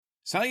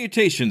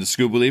Salutations,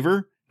 Scuba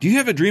Believer. Do you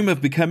have a dream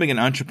of becoming an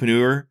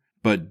entrepreneur,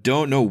 but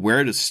don't know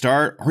where to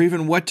start or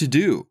even what to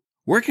do?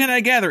 Where can I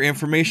gather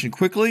information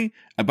quickly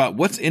about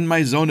what's in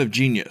my zone of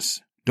genius?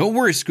 Don't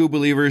worry, Scuba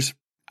Believers.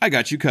 I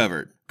got you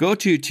covered. Go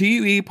to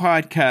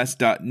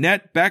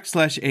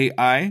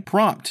tuepodcast.net/AI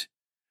prompt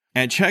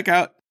and check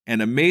out an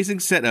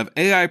amazing set of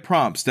AI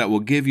prompts that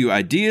will give you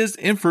ideas,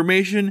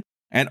 information,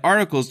 and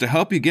articles to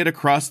help you get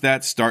across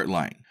that start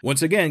line.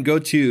 Once again, go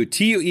to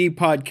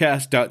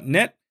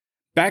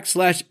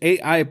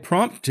tuepodcast.net/AI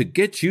prompt to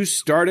get you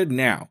started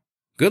now.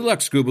 Good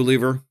luck, Scuba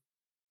Believer.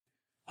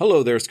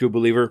 Hello there, Scuba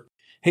Believer.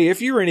 Hey, if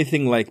you're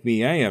anything like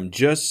me, I am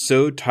just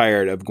so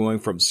tired of going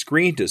from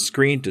screen to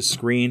screen to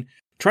screen,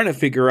 trying to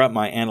figure out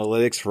my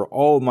analytics for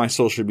all of my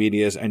social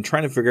medias and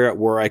trying to figure out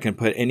where I can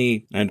put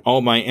any and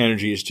all my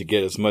energies to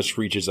get as much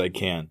reach as I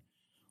can.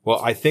 Well,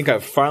 I think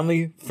I've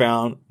finally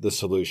found the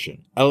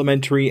solution.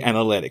 Elementary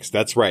analytics.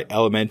 That's right,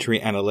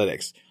 elementary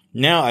analytics.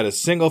 Now, at a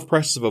single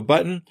press of a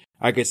button,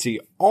 I can see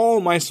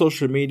all my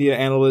social media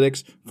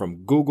analytics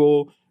from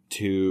Google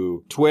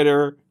to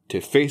Twitter to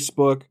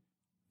Facebook,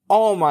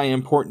 all my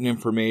important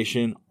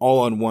information all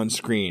on one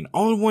screen.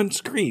 All on one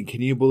screen.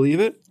 Can you believe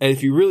it? And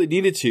if you really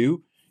needed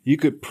to, you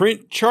could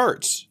print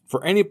charts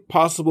for any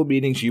possible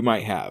meetings you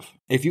might have.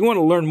 If you want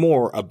to learn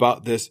more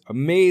about this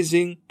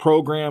amazing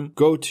program,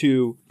 go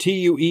to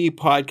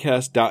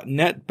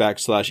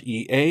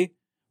tuepodcast.net/EA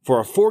for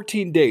a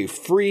 14-day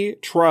free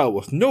trial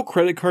with no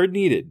credit card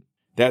needed.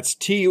 That's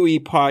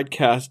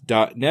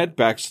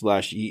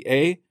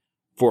tuepodcast.net/EA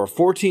for a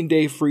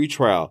 14-day free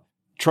trial.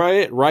 Try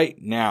it right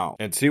now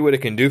and see what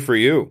it can do for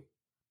you.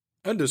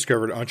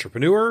 Undiscovered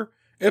Entrepreneur,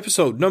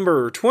 episode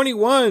number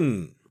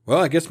 21.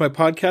 Well, I guess my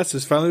podcast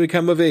has finally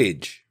become of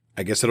age.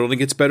 I guess it only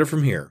gets better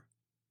from here.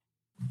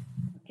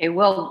 Okay,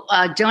 well,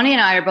 Joni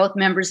and I are both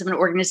members of an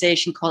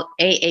organization called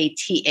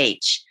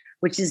AATH,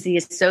 which is the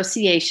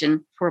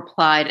Association for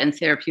Applied and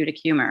Therapeutic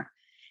Humor.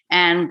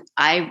 And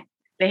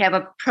they have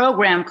a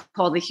program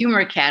called the Humor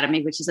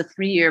Academy, which is a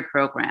 3-year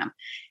program.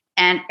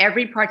 And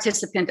every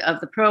participant of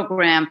the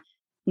program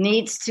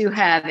needs to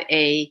have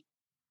a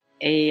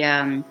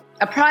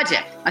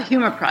project, a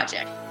humor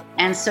project.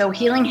 And so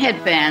Healing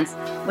Headbands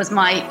was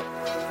my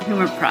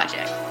humor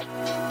project.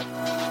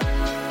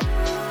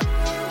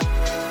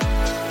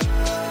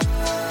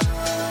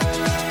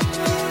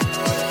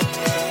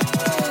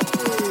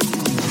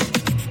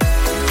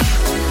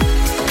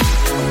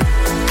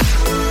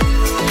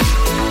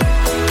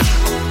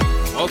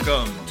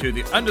 Welcome to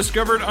the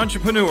Undiscovered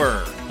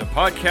Entrepreneur, the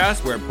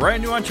podcast where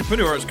brand new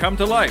entrepreneurs come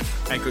to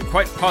life and could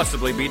quite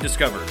possibly be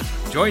discovered.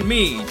 Join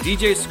me,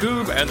 DJ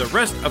Scoob, and the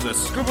rest of the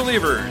Scuba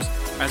Believers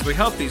as we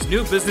help these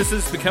new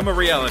businesses become a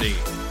reality.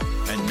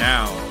 And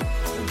now,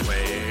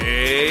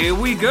 away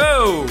we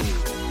go!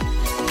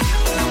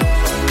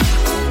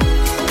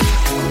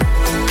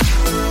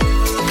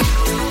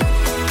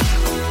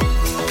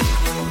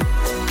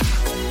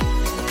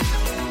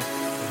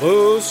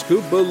 Hello,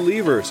 Scuba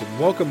Believers, and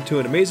welcome to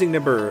an amazing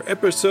number,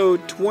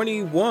 episode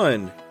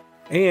 21,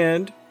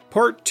 and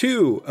part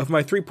 2 of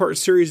my 3-part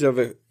series of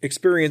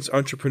experienced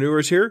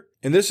entrepreneurs here.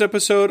 In this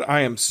episode,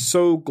 I am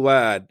so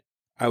glad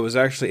I was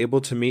actually able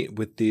to meet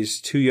with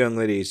these 2 young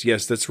ladies.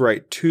 Yes, that's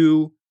right,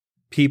 2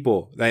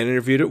 people that I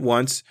interviewed at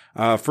once.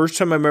 First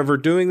time I'm ever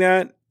doing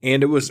that,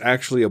 and it was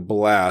actually a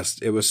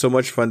blast. It was so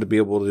much fun to be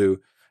able to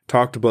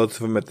talk to both of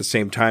them at the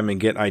same time and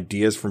get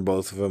ideas from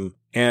both of them.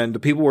 And the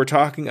people we're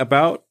talking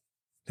about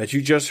that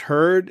you just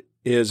heard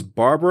is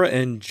Barbara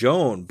and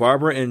Joan.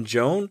 Barbara and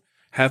Joan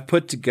have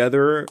put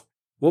together,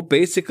 well,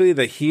 basically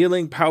the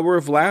healing power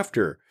of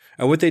laughter.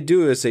 And what they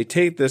do is they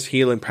take this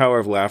healing power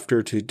of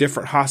laughter to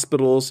different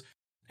hospitals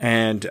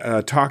and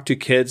talk to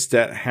kids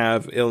that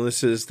have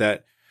illnesses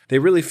that they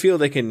really feel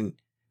they can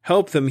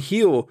help them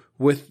heal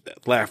with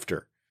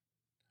laughter.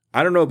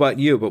 I don't know about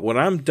you, but when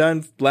I'm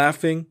done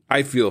laughing,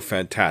 I feel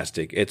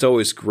fantastic. It's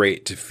always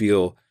great to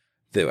feel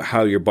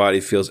how your body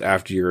feels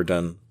after you're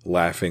done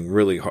laughing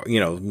really hard,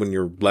 when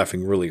you're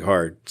laughing really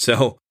hard.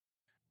 So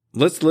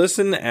let's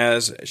listen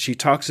as she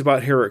talks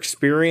about her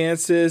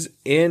experiences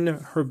in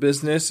her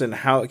business and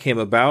how it came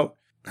about,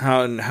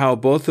 how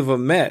both of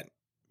them met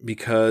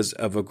because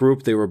of a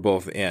group they were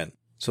both in.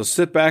 So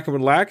sit back and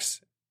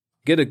relax,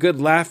 get a good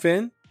laugh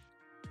in,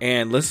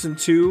 and listen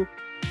to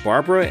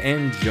Barbara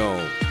and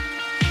Joan.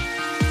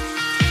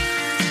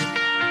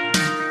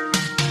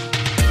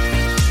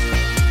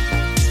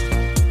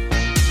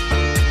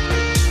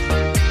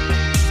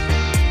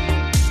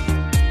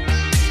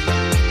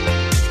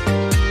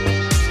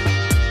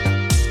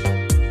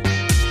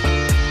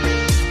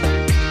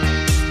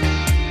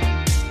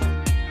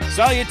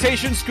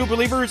 Salutations, Scuba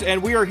Believers,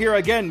 and we are here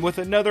again with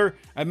another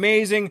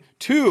amazing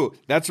 2.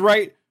 That's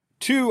right,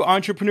 2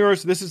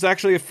 entrepreneurs. This is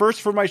actually a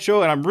first for my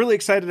show, and I'm really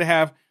excited to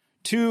have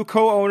 2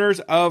 co-owners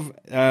of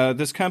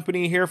this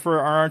company here for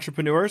our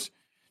entrepreneurs.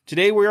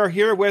 Today we are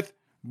here with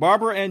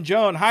Barbara and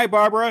Joan. Hi,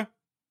 Barbara.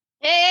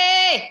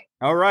 Hey!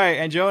 All right,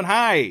 and Joan,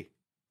 hi.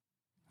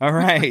 All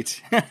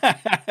right.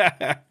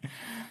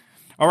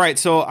 All right,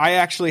 so I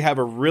actually have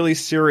a really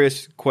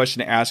serious question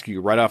to ask you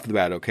right off the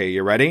bat. Okay,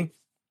 you ready?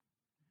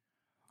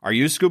 Are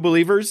you school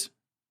believers?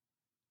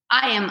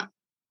 I am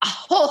a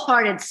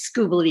wholehearted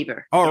school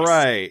believer. All Yes.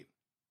 right.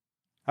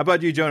 How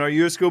about you, Joan? Are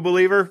you a school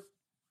believer?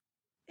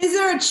 Is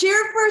there a cheer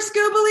for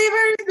school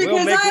believers?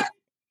 Because I'm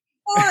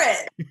for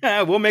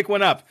it. We'll make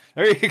one up.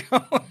 There you go.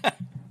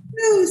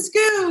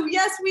 Scoo.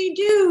 Yes, we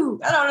do.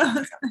 I don't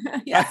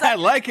know. Yes, I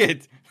like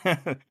it.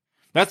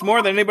 That's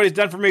more than anybody's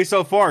done for me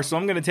so far, so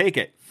I'm going to take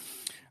it.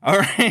 All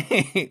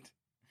right.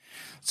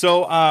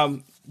 So,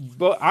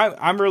 but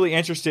I'm really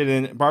interested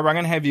in, Barbara, I'm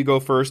going to have you go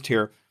first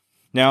here.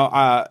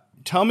 Now,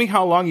 tell me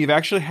how long you've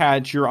actually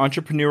had your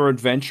entrepreneurial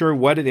adventure,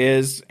 what it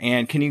is,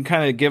 and can you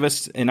kind of give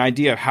us an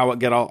idea of how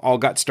it all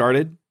got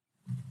started?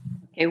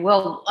 Okay,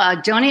 well,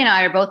 Joni and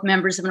I are both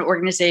members of an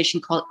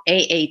organization called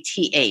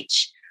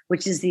AATH,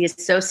 which is the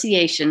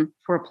Association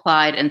for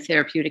Applied and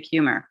Therapeutic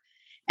Humor.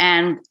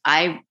 And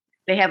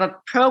they have a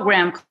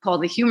program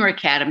called the Humor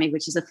Academy,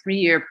 which is a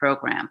 3-year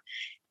program.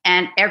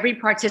 And every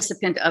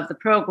participant of the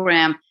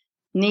program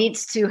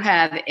needs to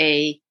have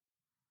a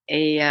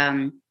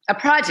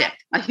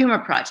project, a humor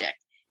project.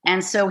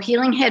 And so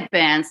Healing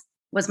Headbands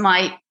was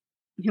my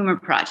humor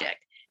project.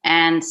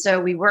 And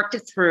so we worked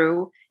it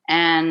through,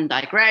 and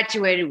I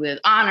graduated with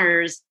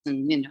honors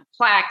and,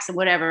 plaques and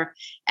whatever.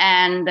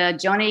 And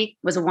Joni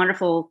was a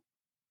wonderful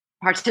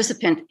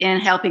participant in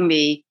helping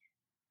me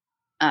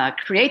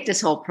create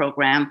this whole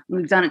program.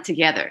 We've done it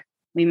together.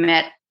 We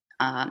met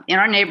in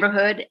our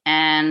neighborhood,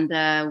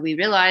 and we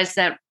realized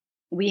that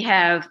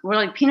we're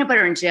like peanut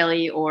butter and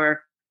jelly,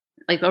 or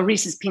like a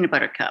Reese's peanut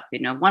butter cup.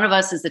 One of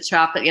us is the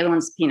chocolate, the other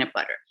one's peanut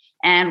butter.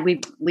 And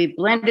we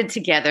blended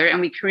together, and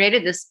we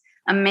created this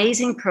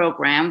amazing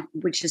program,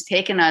 which has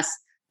taken us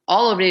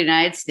all over the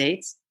United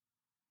States,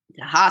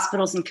 to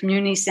hospitals and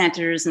community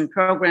centers and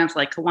programs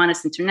like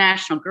Kiwanis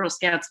International, Girl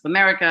Scouts of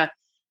America,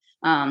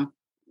 on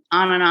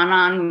and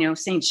on,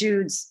 St.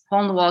 Jude's,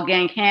 Hole in the Wall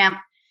Gang Camp.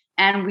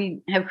 And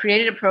we have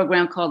created a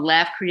program called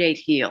Laugh, Create,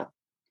 Heal.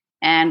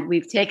 And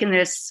we've taken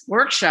this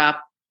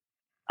workshop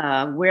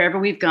wherever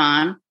we've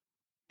gone.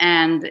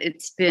 And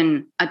it's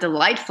been a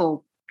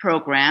delightful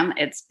program.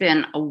 It's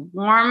been a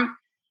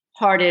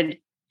warm-hearted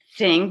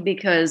thing,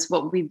 because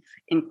what we've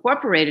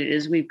incorporated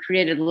is we've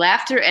created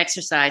laughter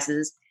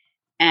exercises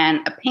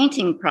and a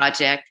painting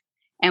project.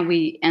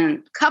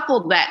 And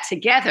coupled that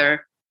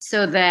together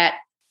so that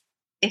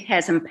it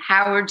has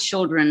empowered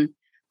children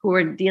who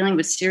are dealing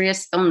with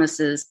serious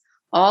illnesses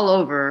all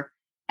over,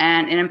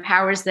 and it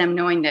empowers them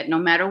knowing that no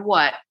matter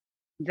what,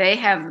 they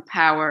have the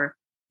power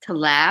to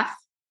laugh.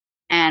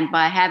 And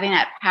by having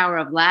that power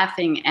of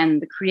laughing and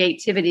the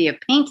creativity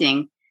of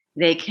painting,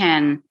 they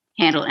can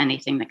handle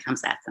anything that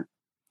comes at them.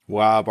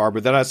 Wow,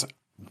 Barbara,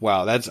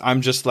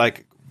 I'm just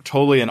like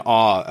totally in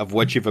awe of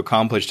what you've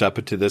accomplished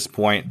up to this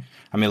point.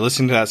 I mean,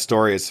 listening to that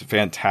story is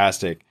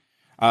fantastic.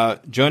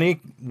 Joni,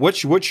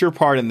 what's your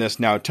part in this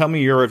now? Tell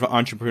me your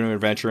entrepreneurial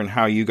adventure and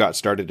how you got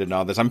started in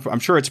all this. I'm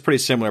sure it's pretty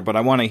similar, but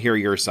I want to hear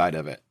your side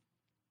of it.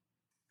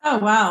 Oh,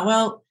 wow.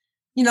 Well,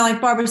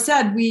 like Barbara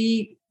said,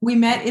 we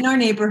met in our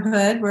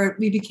neighborhood where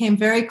we became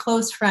very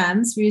close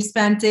friends. We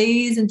spent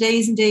days and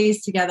days and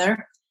days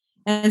together.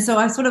 And so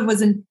I sort of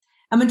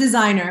I'm a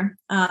designer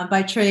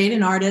by trade,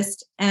 an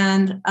artist.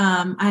 And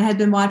I had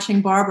been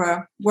watching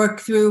Barbara work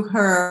through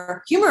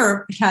her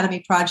Humor Academy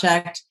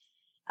project,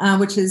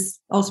 which is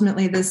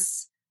ultimately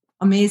this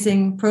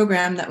amazing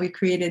program that we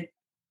created.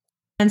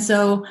 And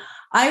so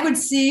I would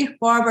see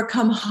Barbara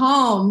come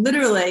home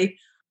literally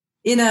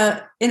in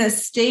a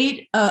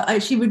state.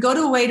 She would go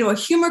away to a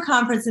humor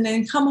conference and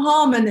then come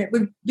home, and it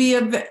would be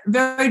a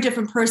very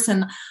different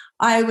person.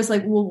 I was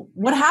like, well,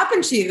 what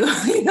happened to you?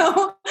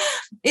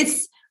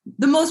 It's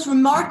the most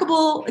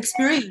remarkable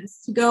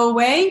experience to go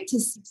away, to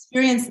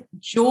experience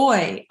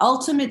joy,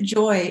 ultimate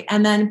joy,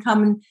 and then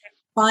come and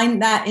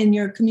find that in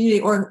your community,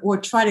 or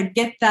try to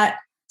get that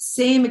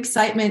same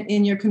excitement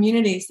in your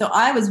community. So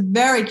I was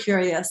very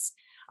curious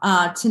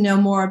to know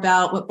more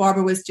about what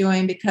Barbara was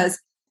doing, because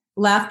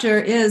laughter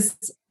is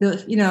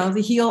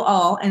the heal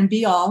all and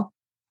be all.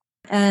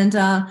 And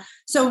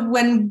so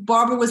when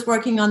Barbara was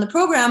working on the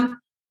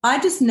program, I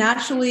just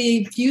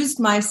naturally fused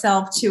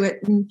myself to it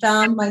and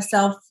found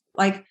myself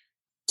like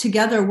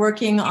together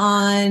working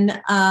on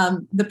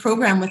the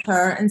program with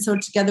her. And so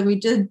together we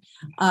did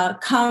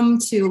come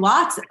to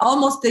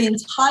almost the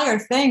entire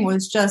thing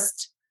was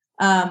just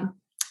coming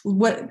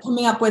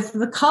up with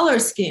the color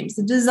schemes,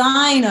 the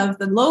design of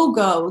the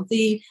logo,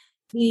 the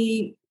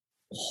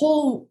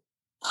whole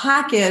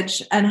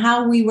package, and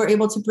how we were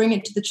able to bring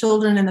it to the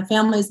children and the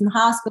families in the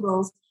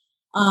hospitals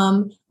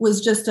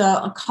was just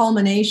a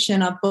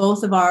culmination of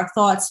both of our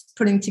thoughts,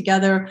 putting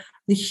together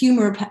the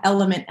humor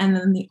element and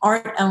then the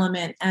art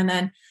element,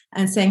 and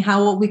saying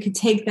how we could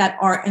take that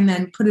art and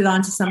then put it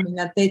onto something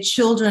that the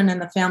children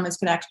and the families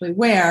could actually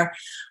wear.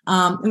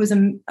 It was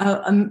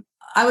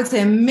I would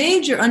say a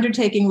major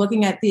undertaking,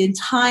 looking at the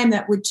time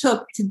that we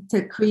took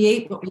to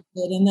create what we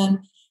did. And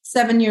then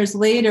 7 years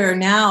later,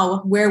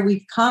 now where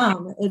we've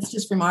come, it's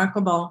just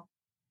remarkable.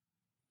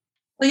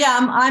 So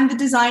yeah, I'm the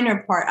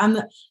designer part. I'm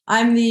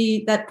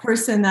that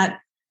person that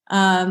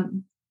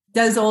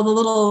does all the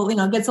little,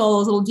 gets all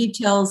those little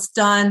details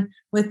done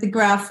with the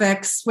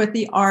graphics, with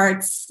the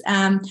arts.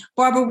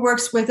 Barbara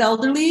works with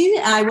elderly.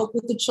 I work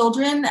with the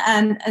children,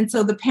 and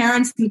so the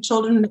parents and the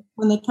children,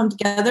 when they come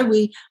together,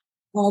 we,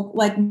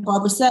 like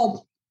Barbara said,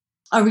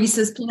 a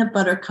Reese's peanut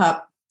butter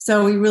cup.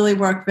 So we really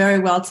work very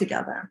well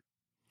together.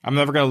 I'm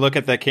never going to look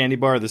at that candy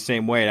bar the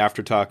same way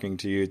after talking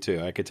to you two.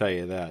 I could tell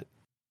you that.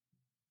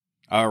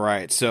 All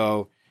right.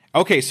 So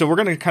we're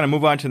going to kind of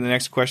move on to the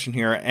next question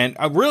here. And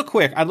real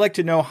quick, I'd like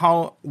to know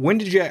how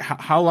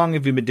long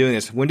have you been doing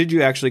this? When did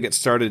you actually get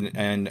started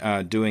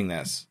in doing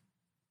this?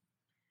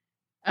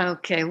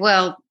 Okay.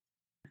 Well,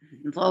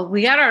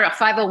 we got our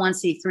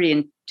 501c3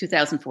 in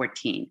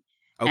 2014.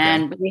 Okay.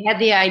 And we had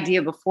the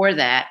idea before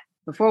that,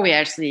 before we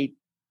actually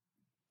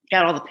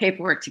got all the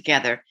paperwork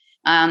together.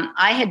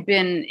 I had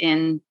been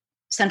in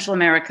Central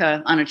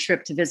America on a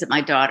trip to visit my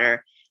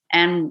daughter.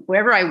 And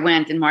wherever I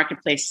went in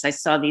marketplaces, I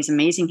saw these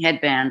amazing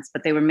headbands,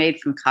 but they were made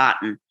from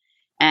cotton.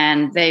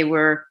 And they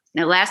were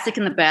elastic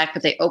in the back,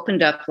 but they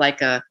opened up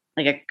like a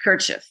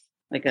kerchief,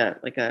 like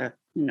a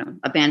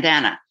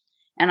bandana.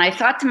 And I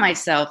thought to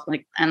myself,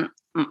 and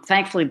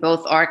thankfully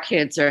both our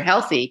kids are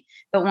healthy,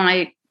 but when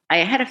I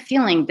had a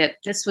feeling that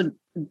this would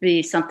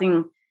be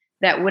something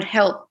that would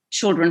help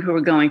children who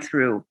are going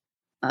through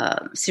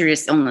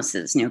serious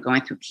illnesses,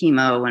 going through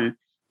chemo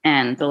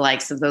and the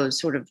likes of those,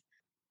 sort of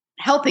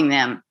helping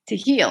them to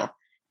heal.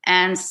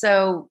 And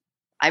so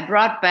I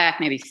brought back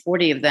maybe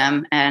 40 of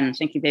them and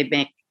thinking they'd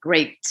make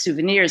great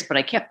souvenirs, but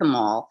I kept them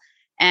all.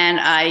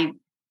 And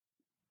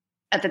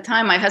at the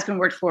time, my husband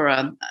worked for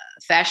a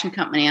fashion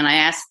company, and I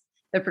asked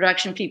the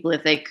production people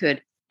if they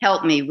could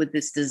help me with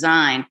this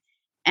design.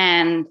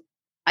 And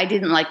I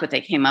didn't like what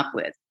they came up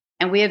with.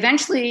 And we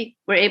eventually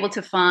were able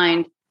to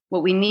find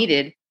what we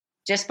needed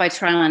just by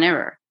trial and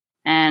error.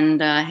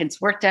 And it's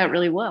worked out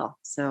really well.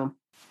 So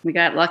we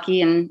got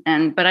lucky,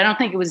 but I don't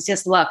think it was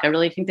just luck. I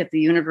really think that the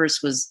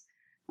universe was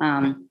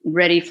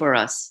ready for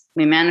us.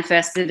 We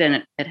manifested,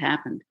 and it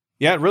happened.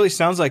 Yeah, it really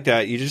sounds like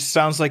that. You just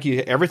sounds like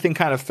everything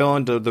kind of fell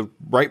into the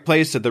right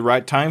place at the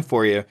right time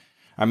for you.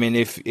 I mean,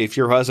 if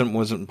your husband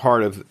wasn't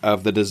part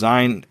of the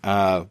design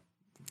of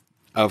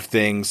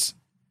things,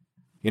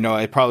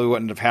 it probably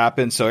wouldn't have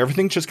happened. So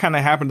everything just kind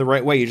of happened the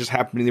right way. You just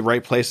happened to be in the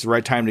right place at the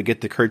right time to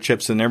get the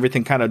kerchiefs, and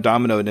everything kind of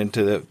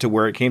dominoed to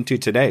where it came to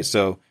today.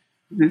 So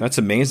That's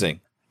amazing.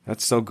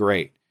 That's so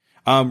great.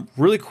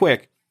 Really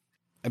quick,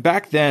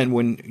 back then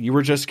when you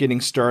were just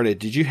getting started,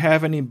 did you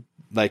have any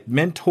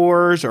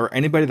mentors or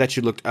anybody that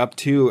you looked up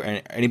to,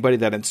 and anybody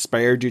that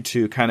inspired you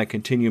to kind of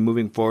continue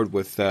moving forward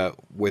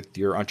with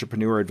your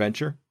entrepreneur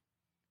adventure?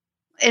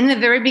 In the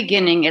very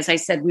beginning, as I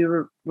said,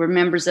 we're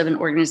members of an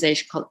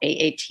organization called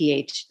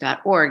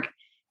AATH.org.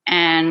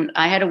 And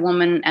I had a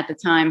woman at the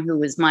time who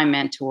was my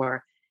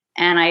mentor.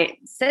 And I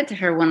said to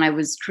her when I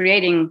was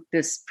creating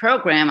this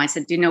program, I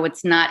said,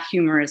 it's not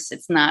humorous.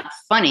 It's not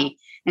funny.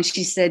 And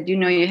she said,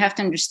 you have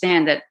to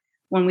understand that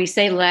when we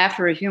say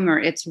laughter or humor,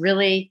 it's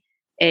really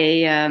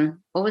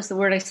what was the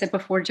word I said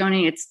before,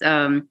 Joni? It's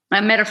a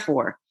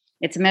metaphor.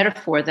 It's a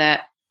metaphor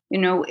that,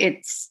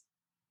 it's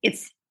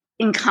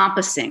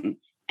encompassing.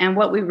 And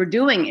what we were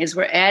doing is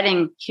we're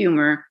adding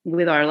humor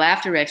with our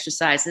laughter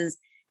exercises,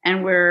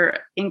 and we're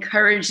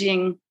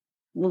encouraging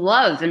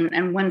love.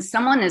 And when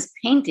someone is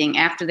painting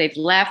after they've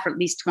laughed for at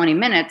least 20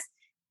 minutes,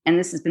 and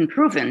this has been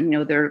proven,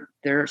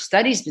 their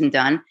studies been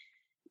done,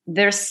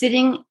 they're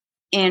sitting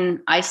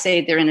in, I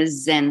say they're in a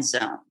Zen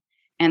zone,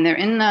 and they're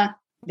in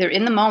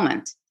the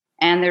moment,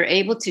 and they're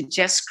able to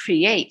just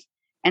create.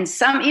 And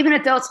some, even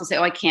adults will say,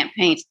 "Oh, I can't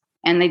paint."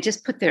 And they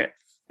just put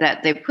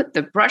they put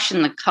the brush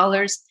and the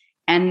colors,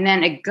 and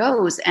then it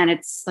goes, and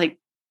it's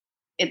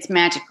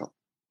magical.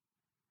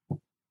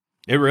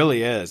 It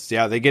really is.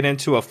 Yeah. They get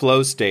into a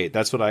flow state.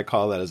 That's what I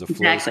call that, as a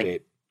flow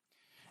state.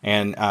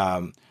 And,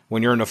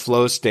 when you're in a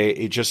flow state,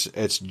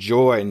 it's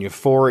joy and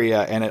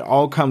euphoria, and it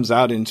all comes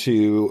out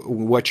into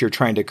what you're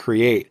trying to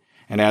create.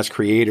 And as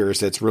creators,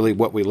 that's really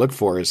what we look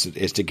for is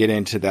to get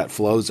into that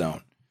flow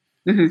zone.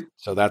 Mm-hmm.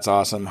 So that's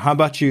awesome. How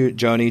about you,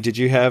 Joni? Did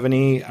you have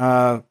any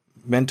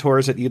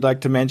mentors that you'd like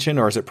to mention,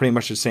 or is it pretty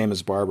much the same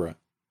as Barbara?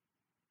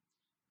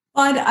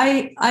 Well,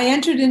 I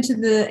entered into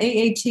the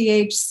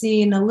AATH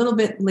scene a little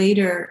bit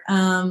later.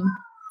 I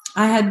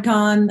had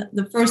gone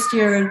the first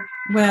year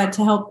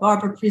to help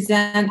Barbara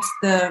present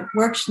the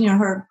work,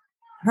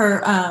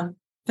 her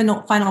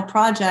final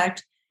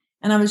project,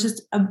 and I was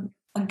just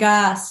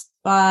aghast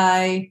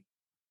by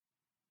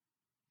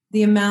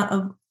the amount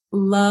of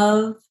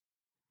love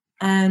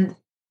and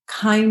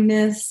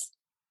kindness,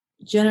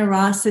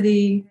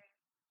 generosity,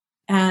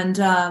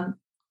 and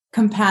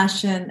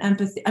compassion,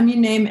 empathy. I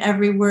mean, name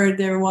every word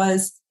there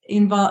was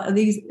involved.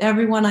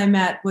 Everyone I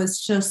met was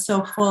just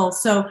so full.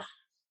 So,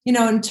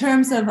 in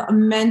terms of a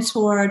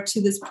mentor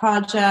to this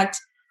project,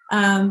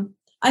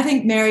 I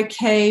think Mary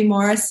Kay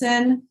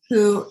Morrison,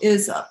 who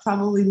is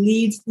probably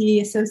leads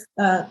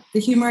the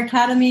Humor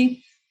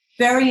Academy,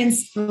 very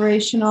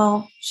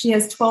inspirational. She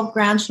has 12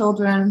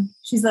 grandchildren.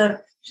 She's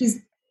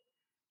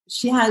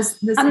she has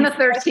this. I'm the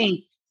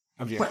 13th.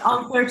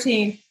 I'm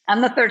 13.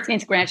 I'm the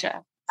 13th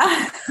grandchild.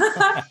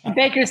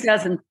 Baker's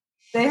dozen.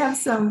 They have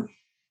some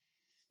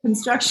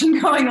construction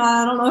going on.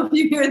 I don't know if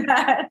you hear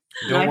that.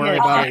 Don't worry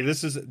about it.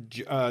 This is,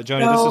 Joni,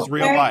 this is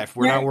real life.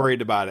 We're not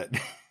worried about it.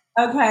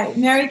 Okay.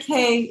 Mary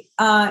Kay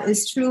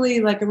is truly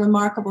like a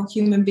remarkable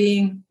human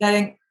being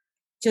that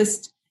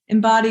just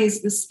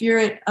embodies the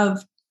spirit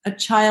of a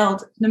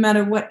child, no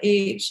matter what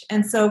age.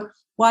 And so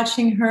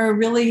watching her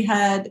really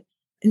had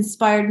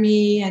inspired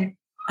me. And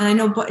I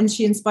know, and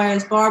she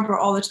inspires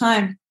Barbara all the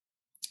time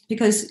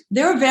because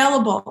they're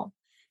available.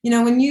 You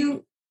know, when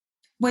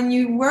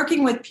you're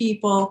working with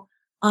people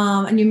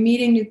and you're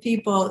meeting new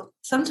people,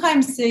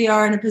 sometimes they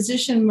are in a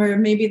position where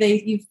maybe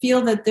you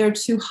feel that they're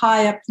too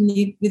high up and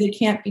they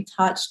can't be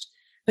touched.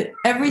 But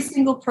every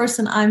single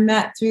person I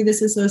met through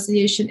this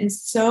association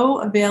is so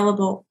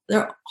available.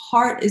 Their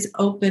heart is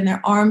open,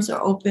 their arms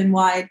are open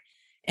wide,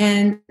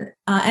 and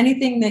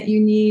anything that you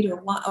need or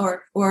want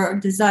or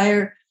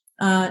desire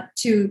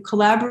to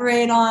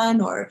collaborate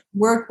on or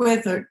work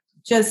with or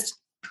just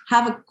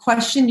have a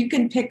question, you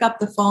can pick up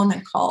the phone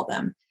and call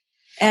them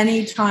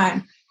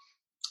anytime.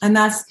 And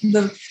that's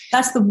the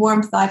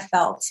warmth I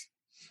felt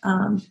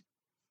through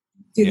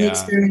the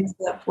experience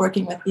of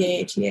working with the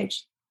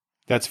AATH.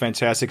 That's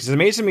fantastic. It's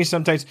amazing to me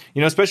sometimes,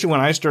 especially when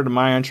I started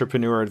my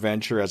entrepreneur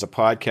adventure as a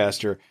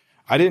podcaster,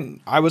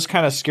 I was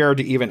kind of scared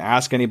to even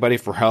ask anybody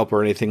for help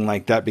or anything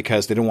like that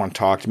because they didn't want to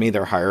talk to me.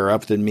 They're higher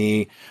up than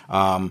me.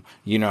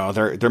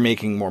 They're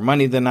making more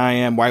money than I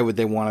am. Why would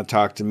they want to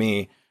talk to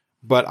me?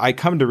 But I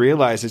come to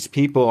realize it's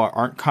people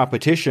aren't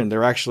competition. They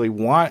actually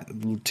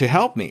want to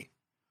help me,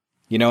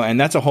 and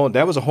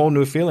that was a whole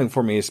new feeling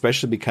for me,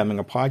 especially becoming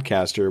a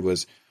podcaster,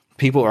 was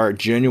people are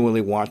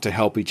genuinely want to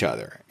help each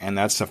other. And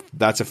that's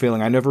a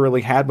feeling I never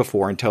really had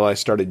before until I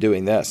started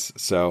doing this.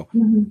 So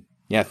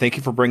yeah, thank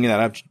you for bringing that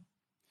up.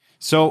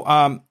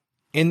 So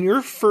in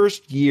your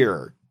first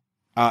year,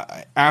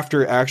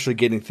 after actually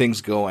getting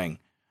things going,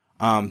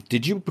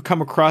 did you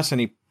come across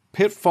any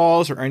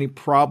pitfalls or any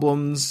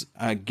problems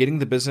getting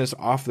the business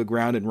off the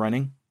ground and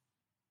running?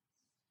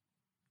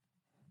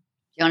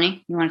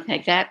 Joni, you want to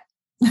take that?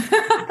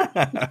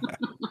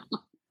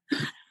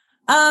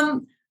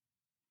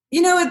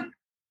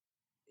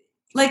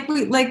 Like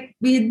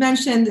we had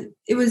mentioned,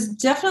 it was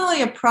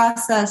definitely a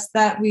process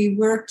that we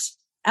worked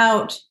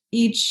out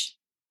each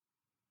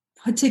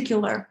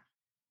particular.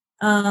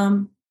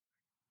 And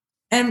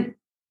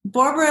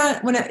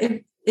Barbara,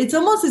 it's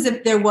almost as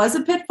if there was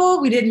a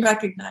pitfall, we didn't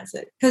recognize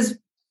it because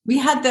we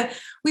had the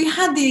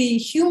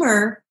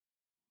humor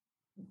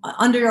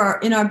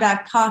in our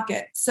back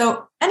pocket.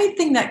 So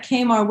anything that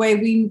came our way,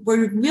 we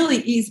were really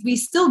easy. We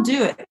still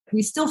do it.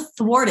 We still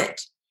thwart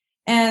it,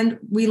 and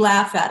we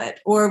laugh at it,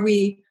 or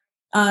we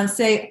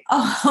say,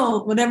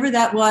 "Oh, whatever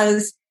that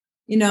was,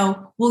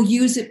 we'll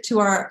use it to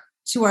our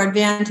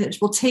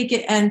advantage. We'll take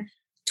it and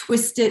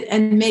twist it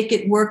and make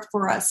it work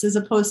for us," as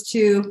opposed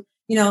to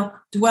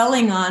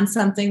dwelling on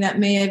something that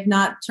may have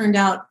not turned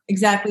out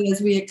exactly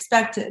as we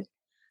expected.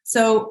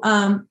 So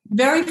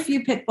very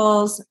few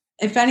pitfalls.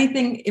 If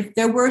anything, if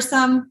there were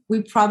some,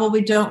 we probably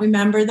don't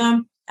remember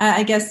them.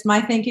 I guess my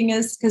thinking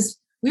is because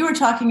we were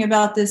talking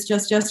about this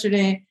just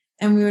yesterday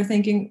and we were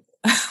thinking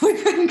we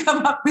couldn't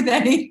come up with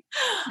any.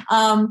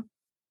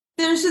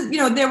 There's just,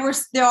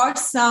 there are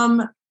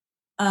some,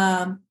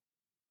 some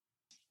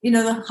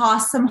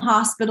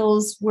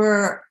hospitals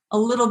were a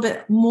little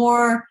bit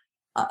more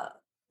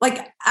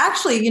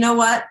actually, you know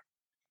what?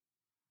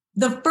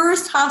 The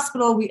first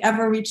hospital we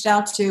ever reached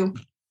out to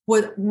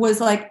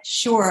was like,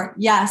 sure,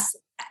 yes.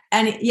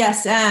 And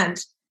yes,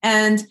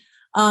 and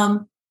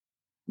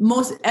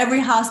most every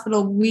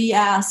hospital we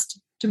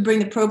asked to bring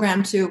the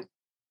program to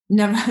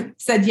never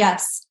said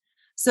yes.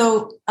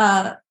 So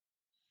I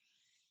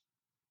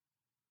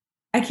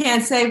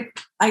can't say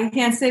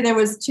there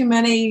was too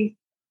many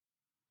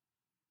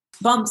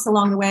bumps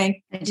along the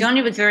way.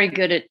 Joni was very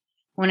good at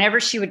whenever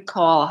she would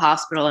call a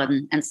hospital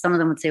and some of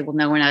them would say, well,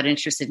 no, we're not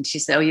interested. And she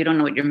said, oh, you don't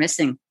know what you're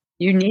missing.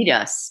 You need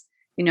us.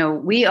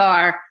 We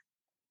are,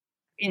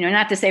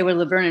 not to say we're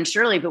Laverne and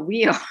Shirley, but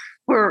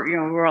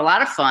we're a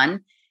lot of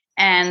fun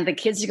and the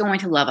kids are going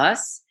to love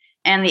us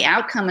and the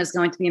outcome is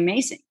going to be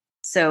amazing.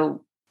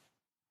 So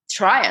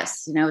try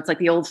us, it's like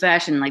the old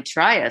fashioned, like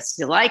try us,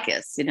 you like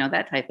us,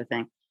 that type of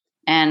thing.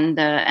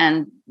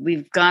 And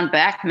we've gone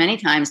back many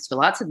times to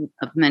lots of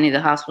many of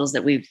the hospitals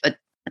that we've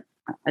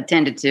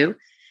attended to.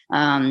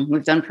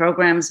 We've done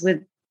programs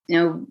with,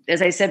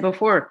 as I said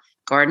before,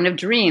 Garden of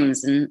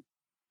Dreams and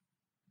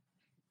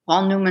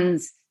Paul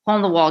Newman's Hole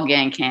in the Wall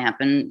Gang Camp.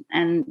 And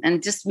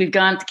just, we've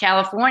gone to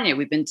California.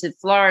 We've been to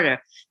Florida,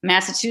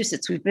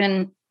 Massachusetts. We've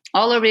been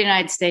all over the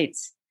United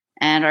States.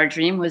 And our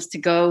dream was to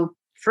go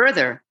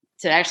further,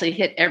 to actually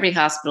hit every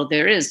hospital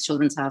there is,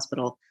 children's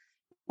hospital.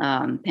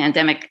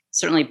 Pandemic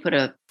certainly put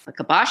a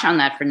kibosh on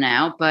that for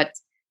now, but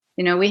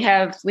we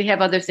have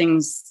other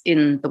things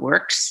in the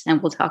works,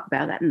 and we'll talk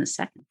about that in a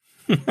second.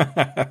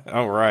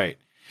 All right.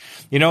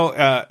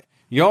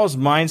 Y'all's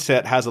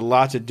mindset has a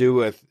lot to do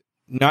with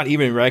not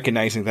even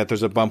recognizing that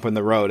there's a bump in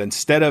the road.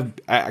 Instead of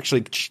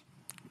actually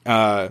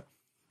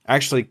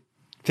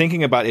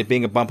thinking about it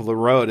being a bump in the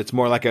road, it's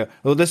more like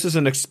this is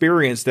an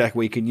experience that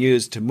we can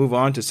use to move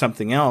on to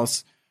something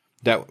else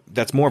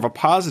that's more of a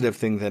positive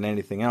thing than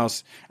anything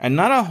else. And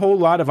not a whole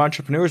lot of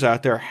entrepreneurs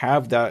out there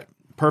have that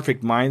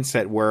perfect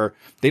mindset where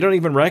they don't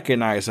even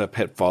recognize a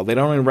pitfall. They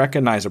don't even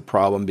recognize a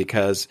problem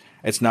because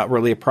it's not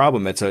really a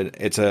problem. It's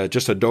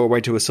just a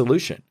doorway to a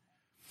solution.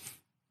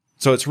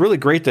 So it's really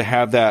great to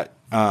have that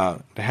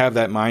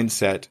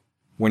mindset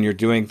when you're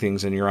doing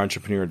things in your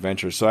entrepreneur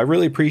adventures. So I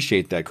really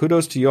appreciate that.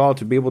 Kudos to you all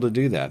to be able to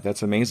do that.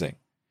 That's amazing.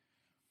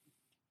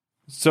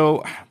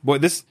 So, boy,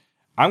 this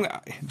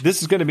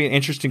is going to be an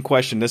interesting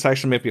question. This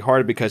actually might be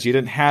harder because you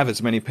didn't have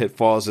as many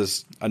pitfalls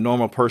as a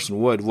normal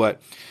person would.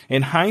 What,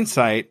 in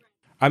hindsight,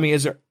 I mean,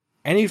 is there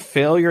any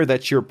failure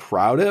that you're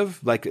proud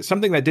of? Like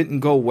something that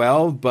didn't go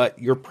well, but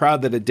you're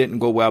proud that it didn't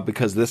go well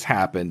because this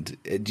happened.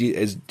 Did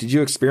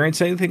you experience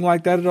anything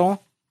like that at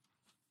all?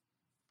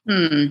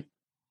 See,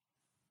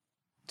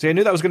 I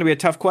knew that was going to be a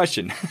tough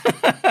question.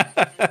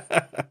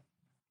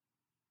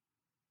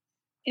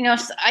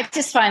 I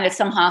just find that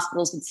some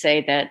hospitals would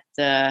say that,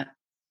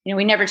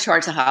 we never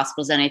charge the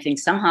hospitals anything.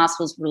 Some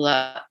hospitals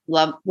were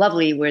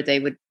lovely where they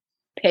would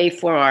pay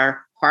for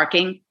our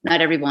parking.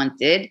 Not everyone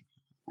did.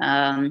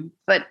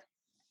 But,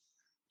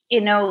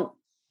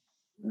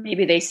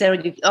 maybe they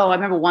said, I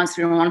remember once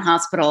we were in one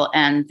hospital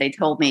and they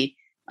told me,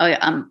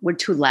 we're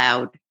too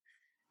loud.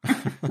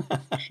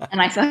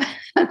 And I thought,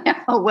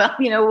 oh, well,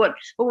 you know what?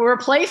 Well, we're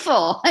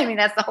playful. I mean,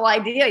 that's the whole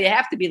idea. You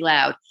have to be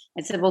loud.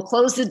 I said, well,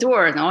 close the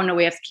door. No,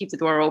 we have to keep the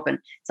door open.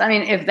 So, I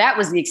mean, if that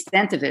was the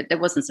extent of it, it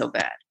wasn't so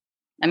bad.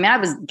 I mean, I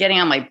was getting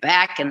on my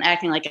back and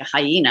acting like a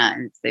hyena,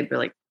 and they were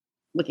like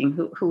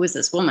looking, who is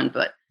this woman?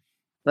 But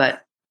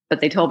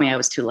they told me I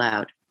was too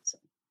loud. So.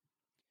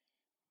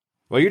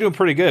 Well, you're doing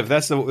pretty good. If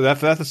that's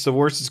the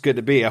worst it's good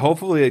to be.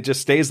 Hopefully it just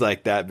stays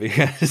like that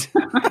because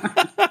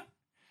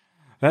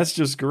that's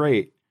just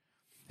great.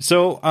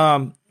 So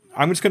I'm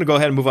just going to go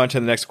ahead and move on to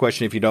the next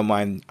question, if you don't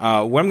mind. What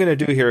I'm going to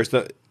do here is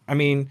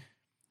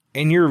in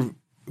your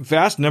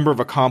vast number of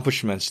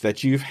accomplishments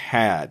that you've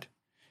had,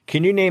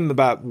 can you name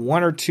about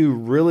one or two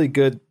really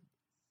good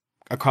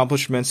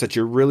accomplishments that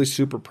you're really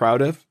super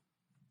proud of?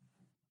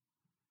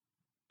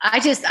 I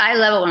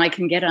love it when I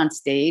can get on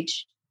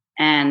stage,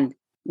 and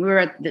we were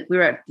at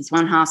this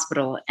one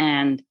hospital,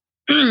 and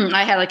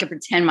I had like a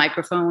pretend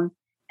microphone,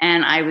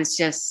 and I was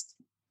just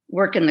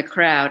working the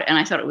crowd, and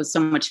I thought it was so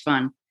much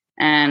fun.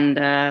 And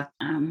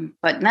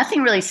but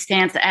nothing really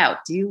stands out.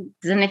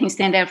 Does anything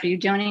stand out for you,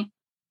 Joni?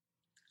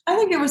 I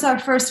think it was our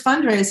first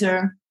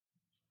fundraiser.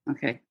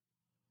 Okay.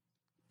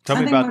 Tell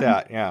me about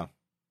that. Yeah.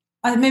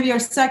 Maybe our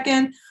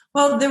second.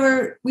 Well,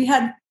 we've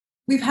had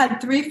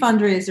 3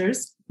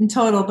 fundraisers in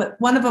total, but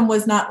one of them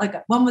was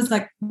one was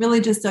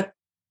really just a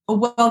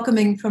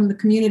welcoming from the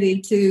community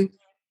to,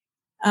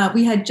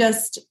 we had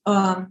just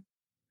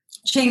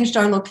changed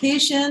our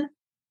location,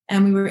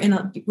 and we were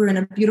in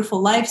a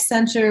beautiful life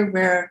center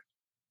where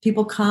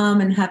people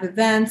come and have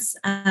events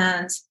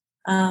and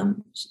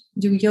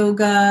do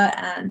yoga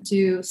and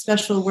do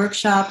special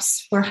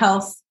workshops for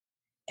health.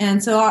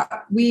 And so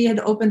we had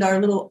opened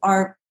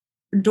our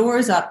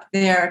doors up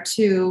there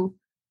to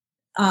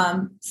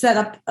set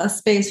up a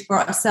space for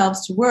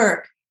ourselves to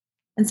work.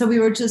 And so we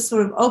were just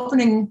sort of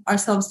opening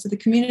ourselves to the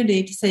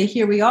community to say,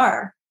 here we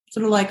are,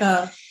 sort of like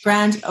a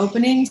grand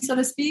opening, so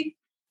to speak.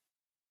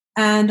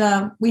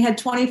 And we had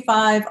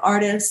 25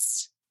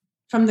 artists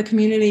from the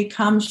community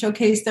come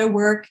showcase their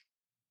work.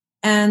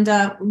 And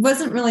it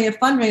wasn't really a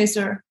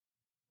fundraiser,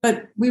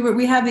 but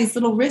we have these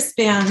little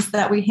wristbands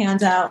that we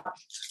hand out.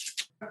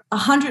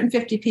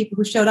 150 people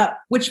who showed up,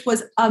 which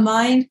was a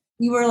mind.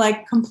 We were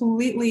like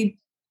completely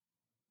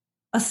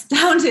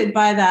astounded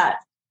by that.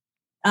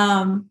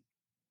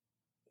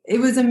 It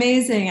was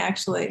amazing,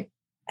 actually.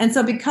 And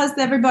so because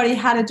everybody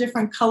had a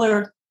different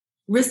color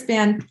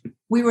wristband,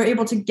 we were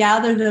able to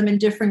gather them in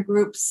different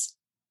groups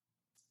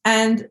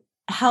and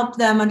help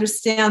them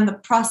understand the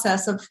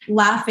process of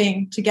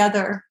laughing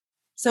together.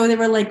 So they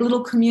were like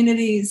little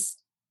communities,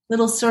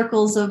 little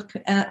circles of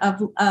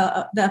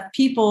the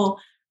people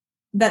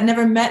that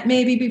never met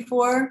maybe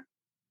before,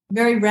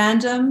 very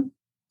random.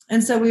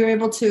 And so we were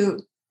able to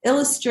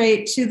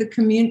illustrate to the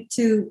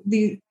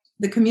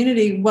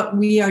community what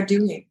we are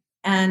doing.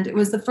 And it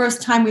was the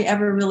first time we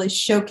ever really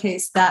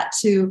showcased that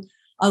to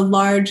a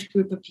large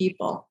group of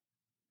people.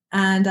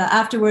 And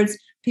afterwards,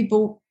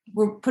 people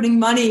were putting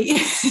money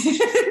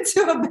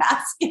into a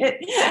basket.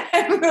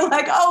 And we were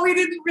like, oh, we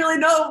didn't really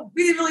know.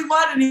 We didn't really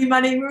want any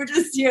money. We were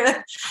just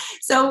here.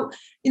 So,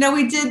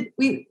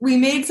 we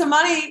made some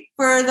money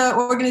for the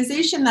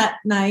organization that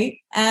night.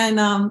 And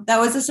that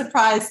was a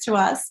surprise to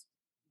us.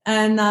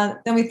 And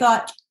then we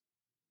thought,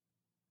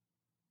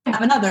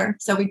 have another.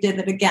 So we did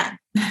it again.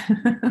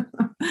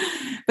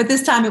 But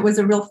this time it was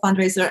a real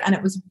fundraiser, and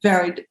it was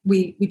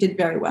we did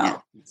very well. Yeah,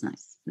 that's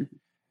nice. Mm-hmm.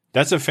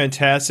 That's a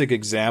fantastic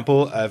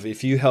example of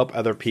if you help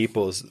other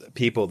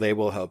people, they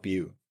will help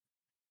you.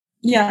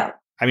 Yeah.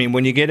 I mean,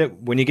 when you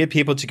get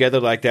people together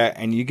like that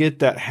and you get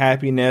that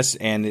happiness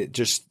and it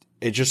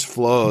just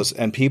flows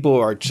and people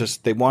are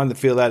just, they want to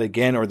feel that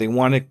again, or they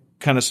want to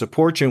kind of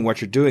support you in what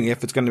you're doing.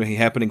 If it's going to be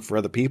happening for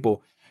other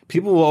people,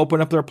 people will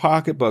open up their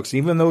pocketbooks,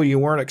 even though you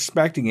weren't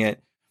expecting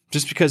it,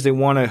 just because they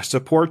want to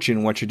support you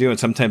in what you're doing.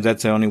 Sometimes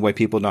that's the only way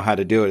people know how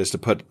to do it, is to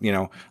put,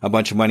 a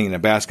bunch of money in a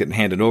basket and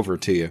hand it over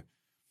to you.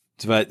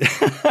 But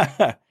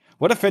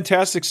what a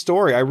fantastic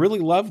story. I really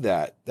love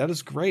that. That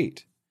is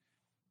great.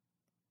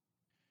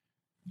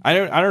 I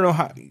don't know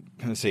how,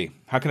 let's see.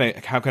 How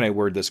can I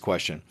word this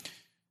question?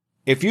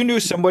 If you knew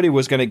somebody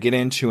was going to get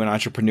into an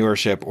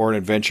entrepreneurship or an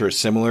adventure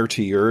similar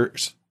to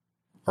yours,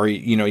 or,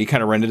 you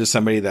kind of run into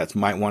somebody that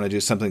might want to do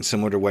something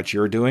similar to what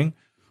you're doing,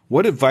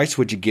 what advice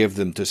would you give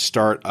them to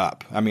start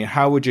up? I mean,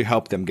 how would you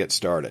help them get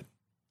started?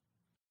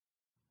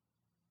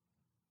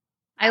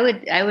 I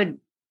would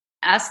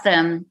ask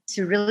them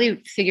to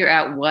really figure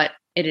out what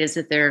it is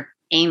that they're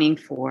aiming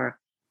for,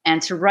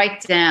 and to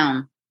write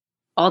down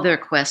all their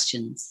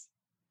questions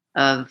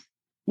of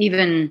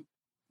even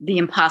the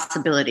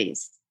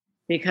impossibilities,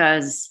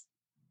 because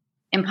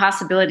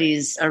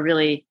impossibilities are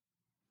really,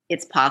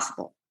 it's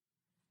possible.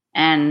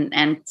 And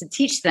to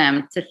teach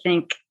them to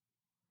think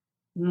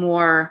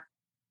more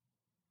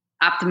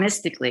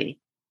optimistically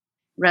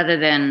rather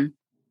than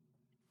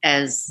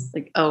as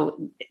like,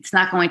 oh, it's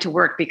not going to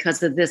work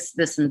because of this,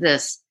 this, and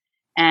this.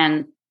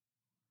 And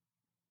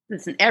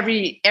listen,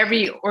 every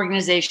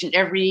organization,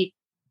 every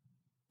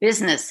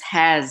business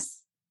has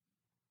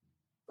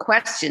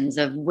questions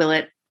of will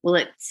it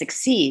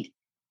succeed?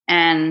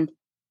 And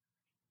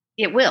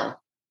it will,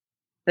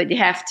 but you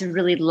have to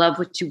really love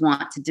what you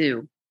want to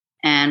do.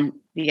 And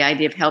the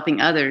idea of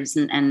helping others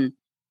and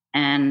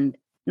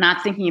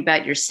not thinking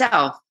about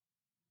yourself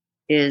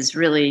is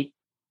really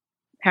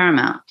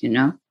paramount,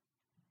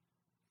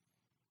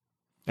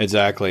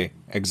 Exactly.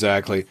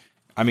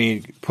 I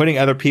mean, putting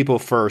other people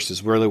first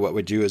is really what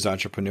we do as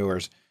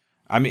entrepreneurs.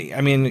 I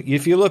mean,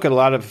 if you look at a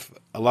lot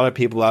of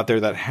people out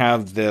there that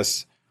have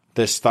this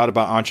thought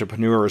about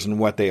entrepreneurs and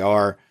what they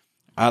are,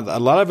 a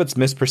lot of it's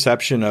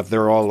misperception of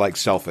they're all like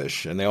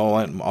selfish and they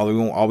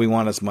all we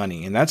want is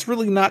money. And that's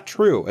really not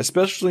true,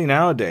 especially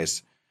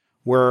nowadays,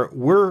 where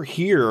we're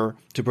here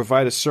to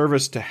provide a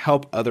service to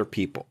help other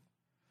people,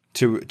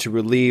 to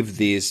relieve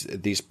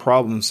these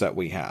problems that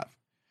we have.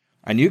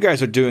 And you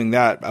guys are doing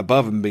that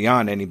above and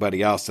beyond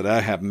anybody else that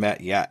I have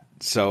met yet.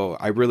 So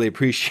I really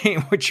appreciate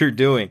what you're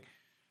doing.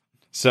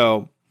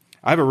 So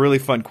I have a really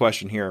fun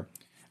question here.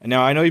 And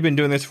now I know you've been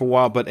doing this for a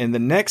while, but in the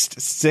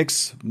next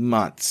 6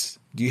 months,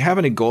 do you have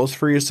any goals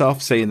for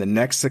yourself, say in the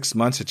next 6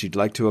 months, that you'd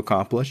like to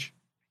accomplish?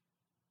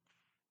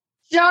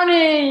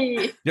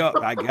 Joni! No,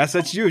 I guess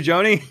that's you,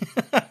 Joni.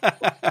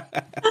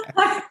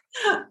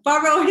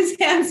 Barbara always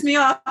hands me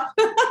off.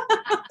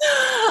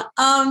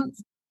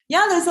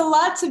 Yeah, there's a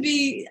lot to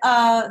be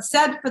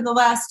said for the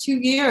last 2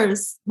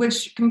 years,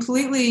 which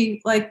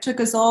completely took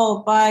us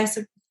all by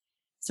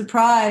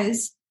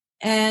surprise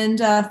and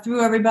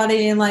threw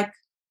everybody in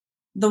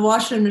the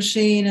washing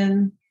machine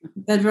and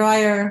the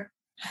dryer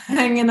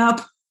hanging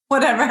up,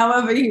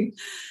 however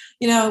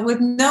with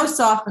no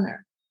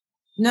softener.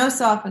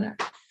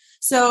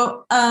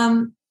 So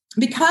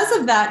because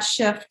of that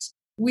shift,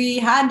 we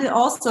had to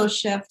also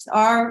shift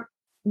our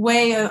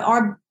way,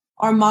 our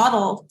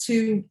model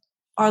to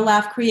our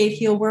Laugh, Create,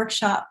 Heal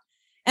workshop.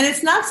 And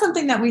it's not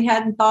something that we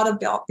hadn't thought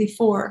about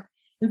before.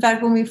 In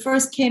fact, when we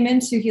first came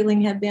into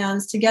Healing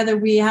Headbands together,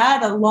 we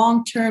had a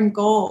long-term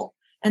goal.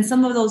 And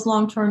some of those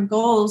long-term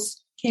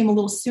goals came a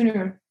little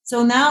sooner.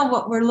 So now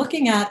what we're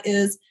looking at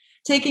is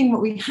taking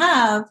what we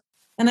have.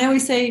 And I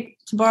always say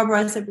to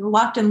Barbara, I said, we're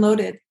locked and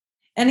loaded.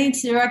 Any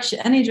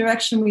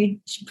direction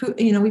we put,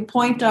 we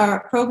point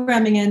our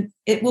programming in,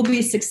 it will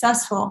be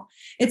successful.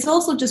 It's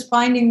also just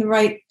finding the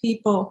right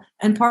people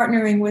and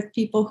partnering with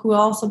people who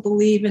also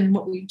believe in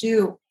what we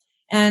do.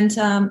 And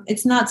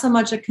it's not so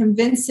much a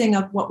convincing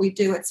of what we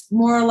do. It's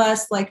more or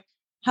less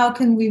how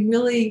can we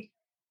really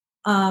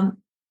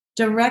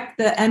direct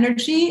the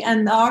energy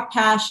and our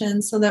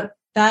passion so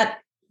that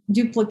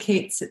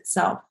duplicates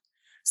itself.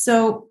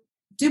 So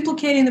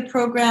duplicating the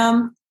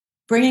program,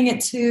 bringing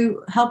it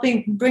to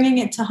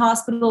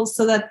hospitals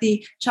so that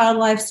the child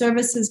life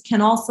services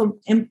can also,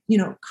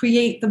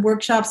 create the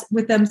workshops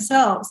with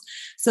themselves.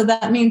 So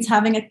that means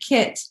having a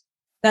kit.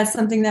 That's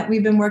something that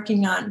we've been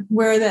working on,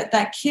 where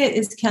that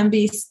kit can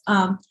be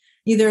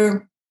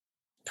either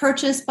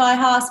purchased by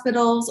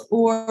hospitals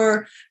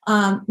or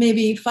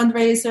maybe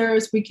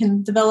fundraisers. We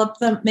can develop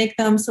them, make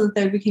them so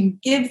that we can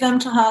give them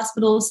to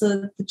hospitals so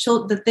that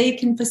that they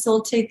can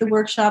facilitate the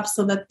workshops,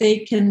 so that they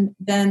can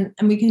then,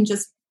 and we can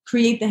just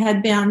create the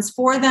headbands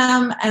for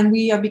them, and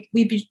we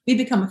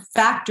become a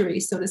factory,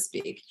 so to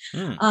speak.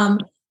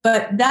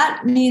 But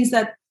that means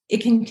that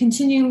it can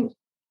continue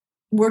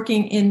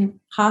working in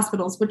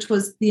hospitals, which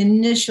was the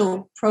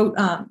initial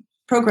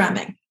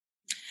programming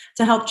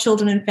to help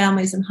children and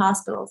families in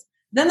hospitals.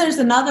 Then there's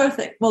another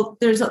thing. Well,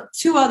 there's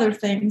two other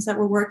things that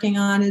we're working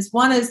on.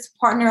 One is to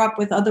partner up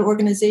with other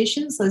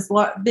organizations as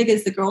big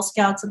as the Girl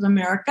Scouts of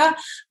America,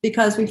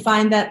 because we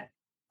find that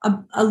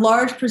a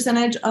large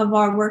percentage of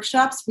our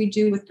workshops we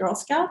do with Girl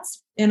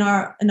Scouts in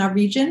our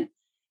region.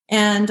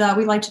 And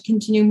we like to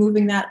continue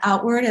moving that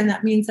outward. And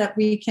that means that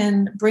we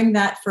can bring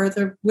that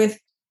further with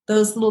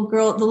those little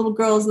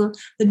girls,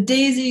 the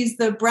daisies,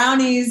 the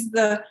brownies,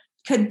 the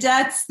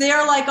cadets.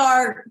 They're like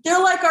our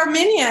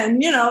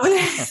minion,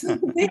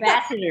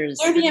 Ambassadors.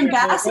 They're the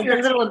ambassadors.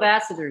 They're little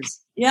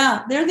ambassadors.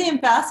 Yeah, they're the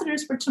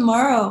ambassadors for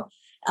tomorrow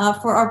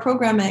for our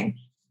programming.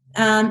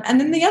 And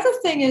then the other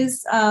thing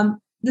is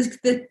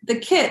the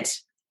kit.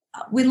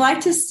 We'd like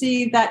to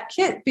see that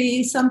kit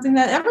be something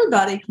that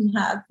everybody can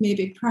have,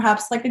 maybe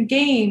perhaps like a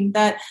game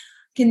that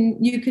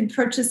you can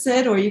purchase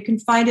it or you can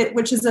find it,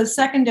 which is a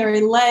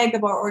secondary leg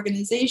of our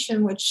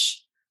organization,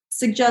 which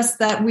suggests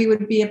that we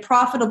would be a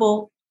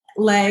profitable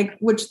leg,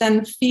 which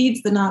then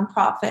feeds the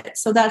nonprofit.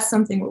 So that's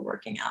something we're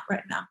working out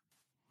right now.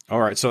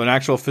 All right. So an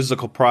actual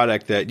physical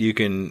product that you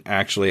can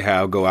actually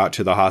have go out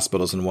to the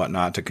hospitals and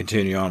whatnot to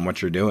continue on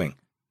what you're doing.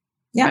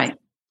 Yeah. Right.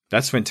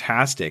 That's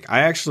fantastic.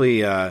 I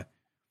actually, I've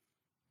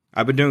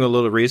been doing a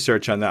little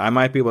research on that. I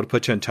might be able to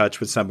put you in touch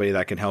with somebody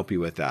that can help you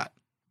with that.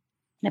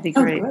 That'd be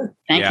great.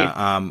 Thank you.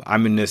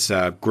 I'm in this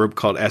group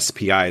called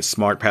SPI,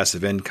 Smart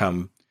Passive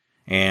Income,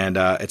 and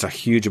it's a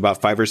huge,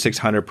 about 500 or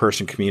 600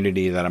 person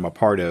community that I'm a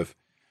part of.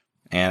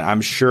 And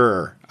I'm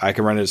sure I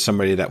can run into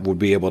somebody that would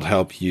be able to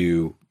help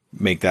you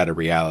make that a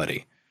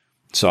reality.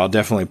 So I'll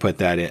definitely put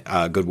that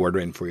in, good word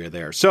in for you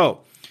there.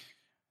 So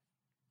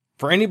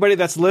for anybody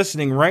that's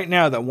listening right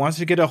now that wants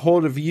to get a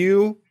hold of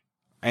you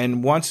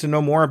and wants to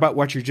know more about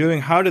what you're doing,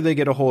 how do they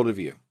get a hold of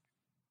you?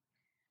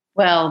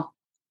 Well,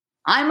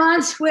 I'm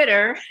on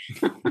Twitter.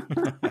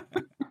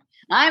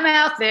 I'm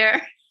out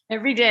there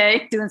every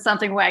day doing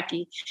something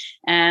wacky.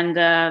 And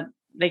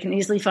they can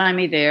easily find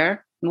me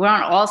there. We're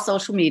on all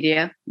social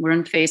media. We're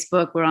on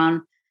Facebook. We're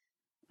on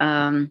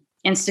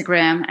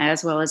Instagram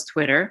as well as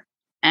Twitter.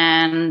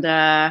 And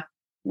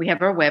we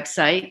have our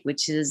website,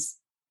 which is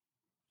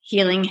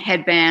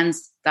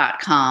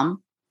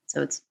healingheadbands.com.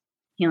 So it's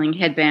healing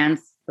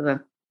headbands for the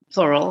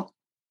plural.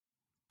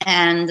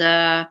 And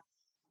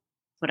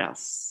what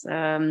else?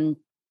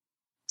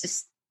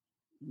 Just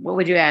what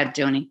would you add,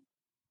 Joni?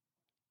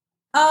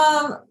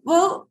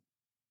 Well,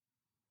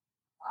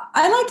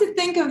 I like to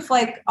think of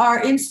like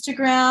our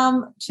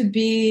Instagram to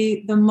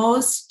be the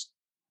most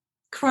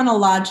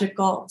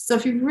chronological. So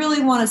if you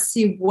really want to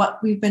see what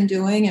we've been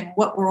doing and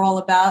what we're all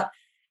about,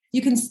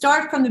 you can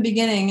start from the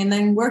beginning and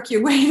then work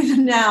your way to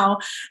the now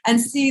and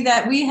see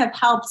that we have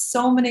helped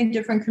so many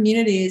different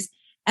communities.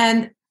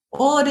 And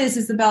all it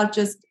is about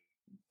just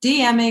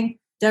DMing,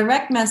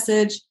 direct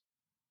message.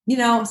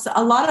 So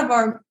a lot of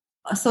our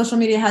social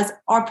media has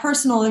our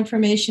personal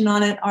information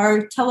on it,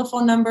 our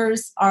telephone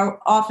numbers, our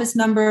office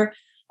number,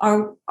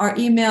 our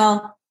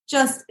email.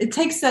 Just it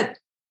takes that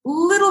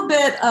little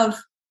bit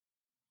of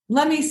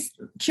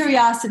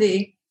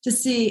curiosity to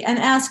see and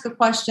ask a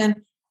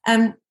question.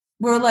 And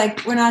we're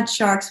not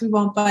sharks, we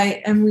won't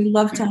bite, and we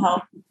love to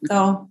help.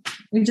 So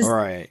we just all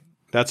right.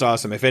 That's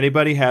awesome. If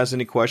anybody has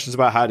any questions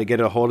about how to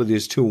get a hold of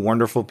these two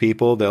wonderful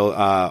people,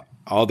 they'll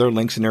all their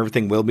links and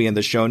everything will be in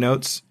the show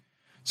notes.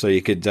 So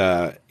you could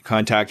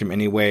contact them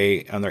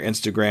anyway on their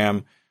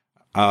Instagram.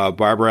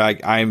 Barbara,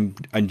 I'm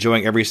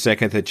enjoying every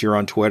second that you're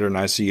on Twitter, and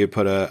I see you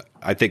put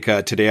I think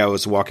today I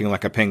was walking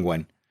like a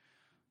penguin.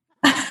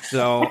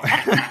 So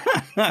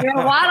you're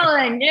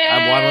waddling. Yay!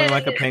 I'm waddling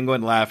like a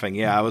penguin laughing.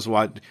 Yeah, I was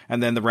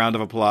and then the round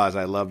of applause.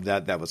 I loved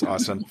that. That was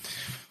awesome.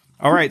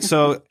 All right.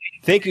 So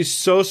thank you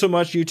so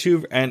much, you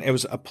two. And it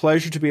was a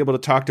pleasure to be able to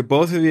talk to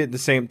both of you at the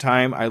same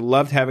time. I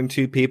loved having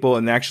two people,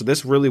 and actually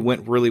this really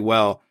went really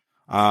well.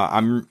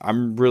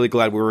 I'm really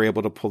glad we were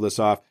able to pull this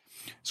off.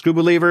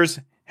 Scuba Believers,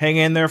 hang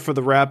in there for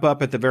the wrap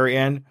up at the very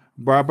end.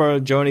 Barbara,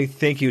 Joni,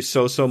 thank you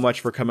so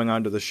much for coming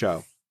on to the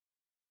show.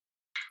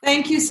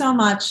 Thank you so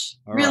much.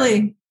 All really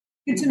right.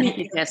 Good to meet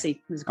you, Jesse. It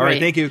was great. All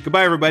right. Thank you.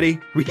 Goodbye, everybody.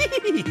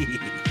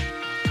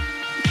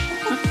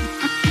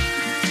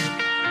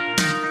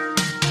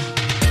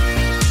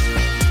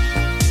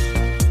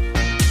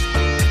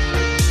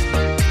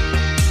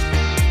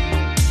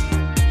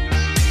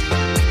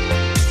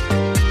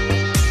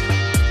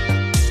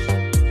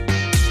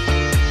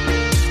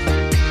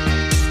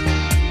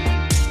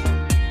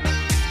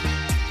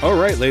 All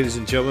right, ladies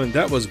and gentlemen,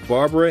 that was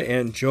Barbara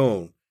and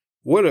Joan.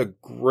 What a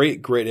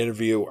great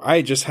interview.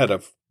 I just had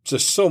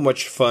just so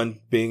much fun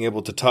being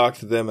able to talk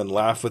to them and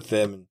laugh with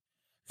them and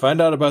find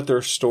out about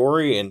their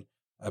story and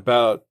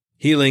about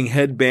healing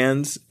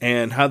headbands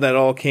and how that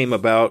all came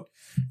about.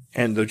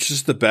 And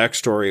just the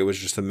backstory was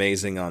just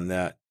amazing on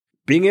that.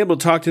 Being able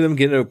to talk to them,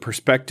 getting a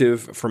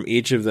perspective from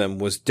each of them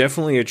was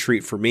definitely a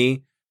treat for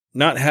me.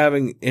 Not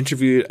having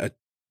interviewed a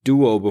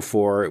duo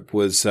before, it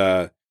was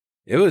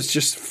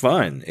just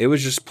fun. It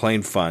was just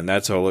plain fun.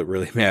 That's all it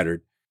really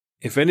mattered.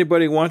 If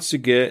anybody wants to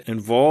get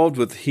involved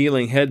with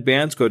Healing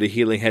Headbands, go to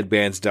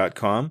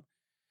healingheadbands.com.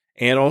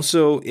 And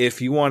also,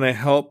 if you want to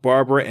help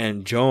Barbara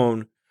and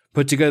Joan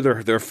put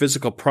together their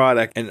physical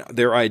product and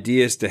their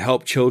ideas to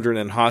help children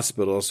in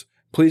hospitals,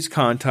 please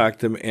contact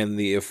them in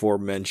the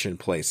aforementioned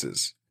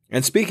places.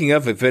 And speaking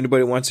of, if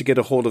anybody wants to get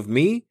a hold of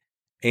me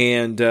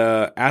and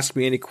ask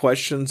me any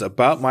questions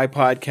about my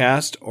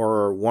podcast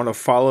or want to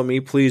follow me,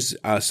 please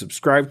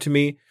subscribe to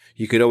me.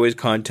 You could always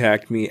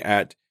contact me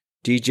at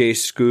DJ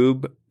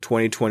Scoob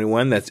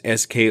 2021. That's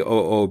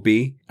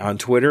SKOOB on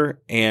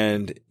Twitter.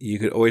 And you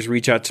could always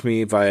reach out to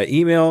me via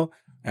email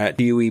at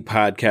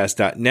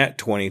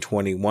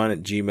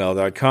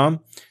uepodcast.net2021@gmail.com.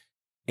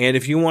 And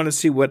if you want to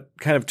see what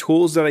kind of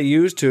tools that I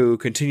use to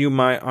continue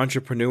my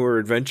entrepreneur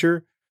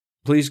adventure,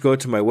 please go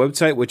to my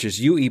website, which is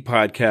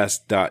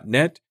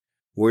uepodcast.net,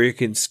 where you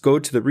can go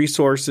to the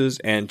resources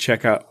and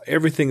check out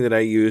everything that I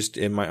used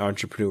in my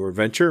entrepreneur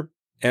adventure.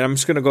 And I'm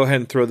just going to go ahead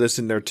and throw this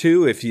in there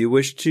too. If you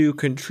wish to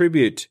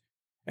contribute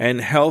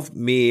and help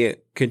me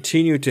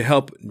continue to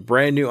help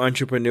brand new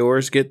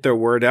entrepreneurs get their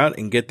word out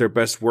and get their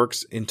best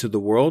works into the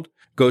world,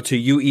 go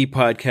to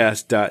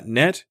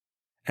uepodcast.net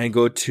and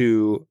go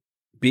to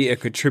Be a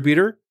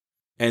Contributor.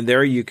 And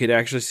there you could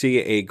actually see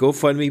a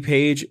GoFundMe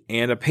page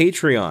and a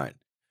Patreon.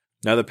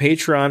 Now, the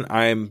Patreon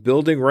I'm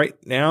building right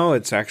now,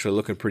 it's actually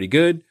looking pretty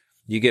good.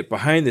 You get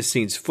behind the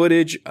scenes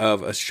footage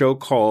of a show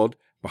called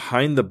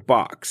Behind the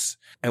Box.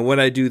 And what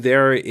I do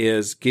there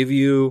is give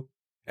you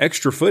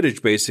extra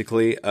footage,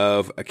 basically,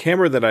 of a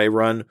camera that I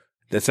run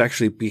that's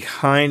actually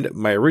behind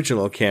my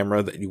original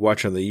camera that you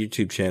watch on the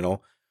YouTube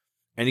channel.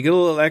 And you get a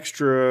little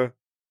extra,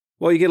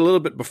 well, you get a little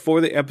bit before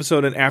the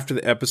episode and after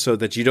the episode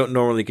that you don't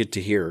normally get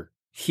to hear.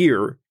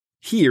 Here,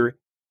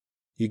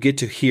 you get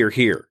to hear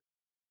here.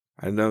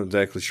 I'm not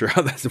exactly sure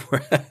how that's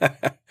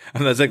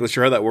I'm not exactly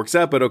sure how that works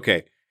out, but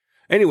okay.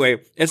 Anyway,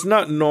 it's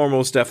not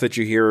normal stuff that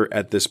you hear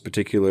at this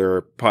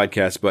particular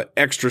podcast, but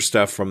extra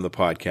stuff from the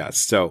podcast.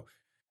 So,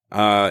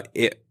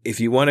 if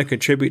you want to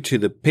contribute to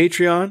the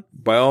Patreon,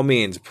 by all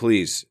means,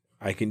 please.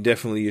 I can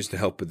definitely use the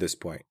help at this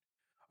point.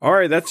 All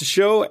right, that's the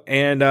show.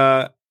 And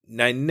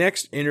my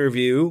next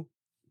interview,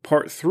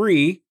 part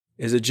 3,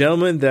 is a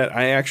gentleman that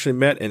I actually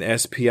met in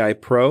SPI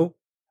Pro.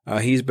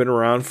 He's been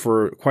around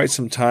for quite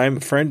some time,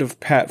 a friend of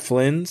Pat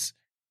Flynn's,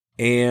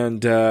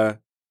 and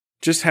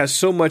just has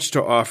so much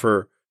to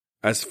offer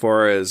as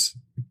far as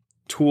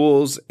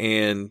tools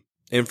and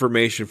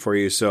information for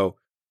you. So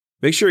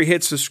make sure you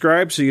hit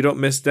subscribe so you don't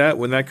miss that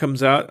when that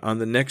comes out on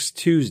the next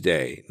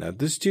Tuesday. Not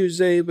this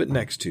Tuesday, but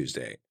next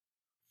Tuesday.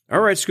 All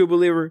right, Scuba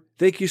Believer,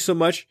 thank you so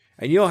much,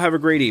 and you all have a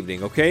great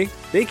evening, okay?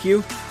 Thank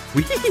you.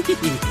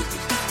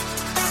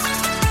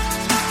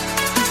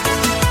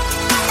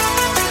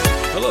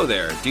 Hello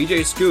there,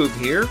 DJ Scoob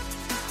here,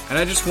 and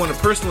I just want to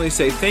personally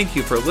say thank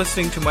you for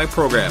listening to my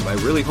program. I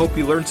really hope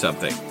you learned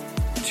something.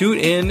 Tune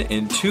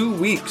in 2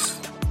 weeks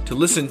to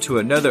listen to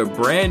another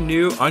brand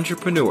new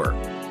entrepreneur.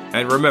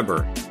 And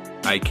remember,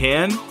 I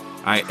can,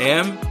 I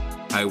am,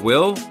 I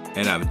will,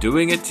 and I'm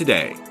doing it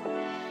today.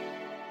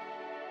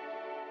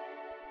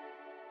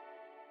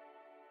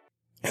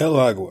 El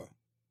agua,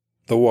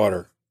 the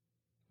water.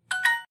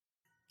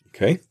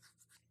 Okay.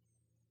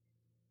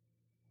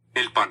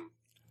 El pan.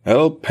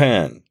 El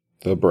pan,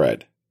 the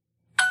bread.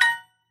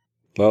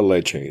 La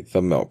leche,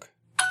 the milk.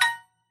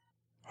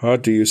 How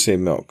do you say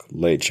milk?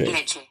 Leche.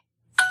 Leche.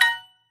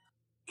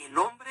 El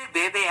hombre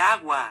bebe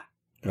agua.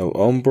 El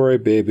hombre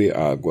bebe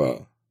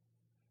agua.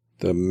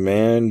 The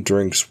man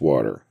drinks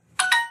water.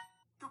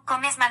 ¿Tú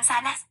comes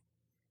manzanas?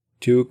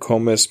 Tú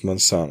comes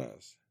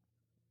manzanas.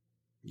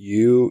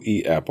 You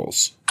eat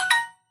apples.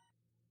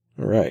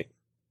 All right.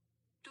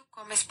 ¿Tú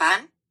comes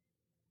pan?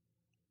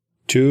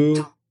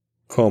 Tú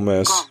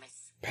comes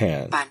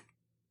pan.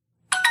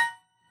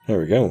 There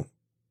we go.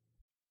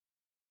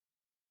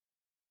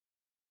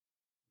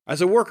 As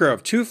a worker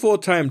of 2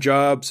 full-time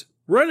jobs,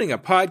 running a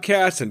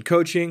podcast and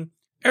coaching,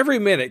 every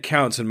minute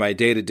counts in my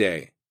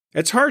day-to-day.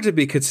 It's hard to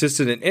be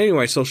consistent in any of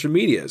my social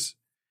medias.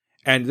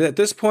 And at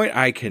this point,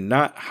 I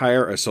cannot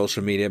hire a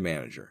social media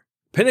manager.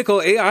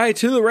 Pinnacle AI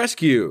to the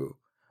rescue!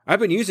 I've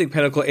been using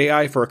Pinnacle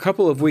AI for a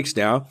couple of weeks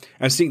now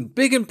and seen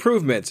big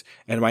improvements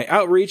in my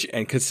outreach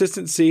and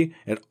consistency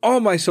in all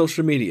my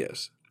social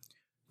medias.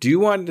 Do you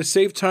want to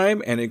save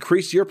time and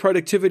increase your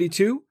productivity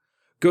too?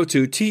 Go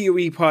to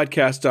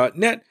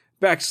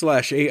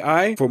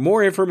tuepodcast.net/AI for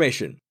more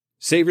information.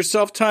 Save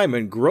yourself time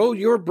and grow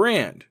your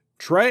brand.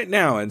 Try it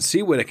now and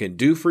see what it can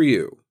do for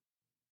you.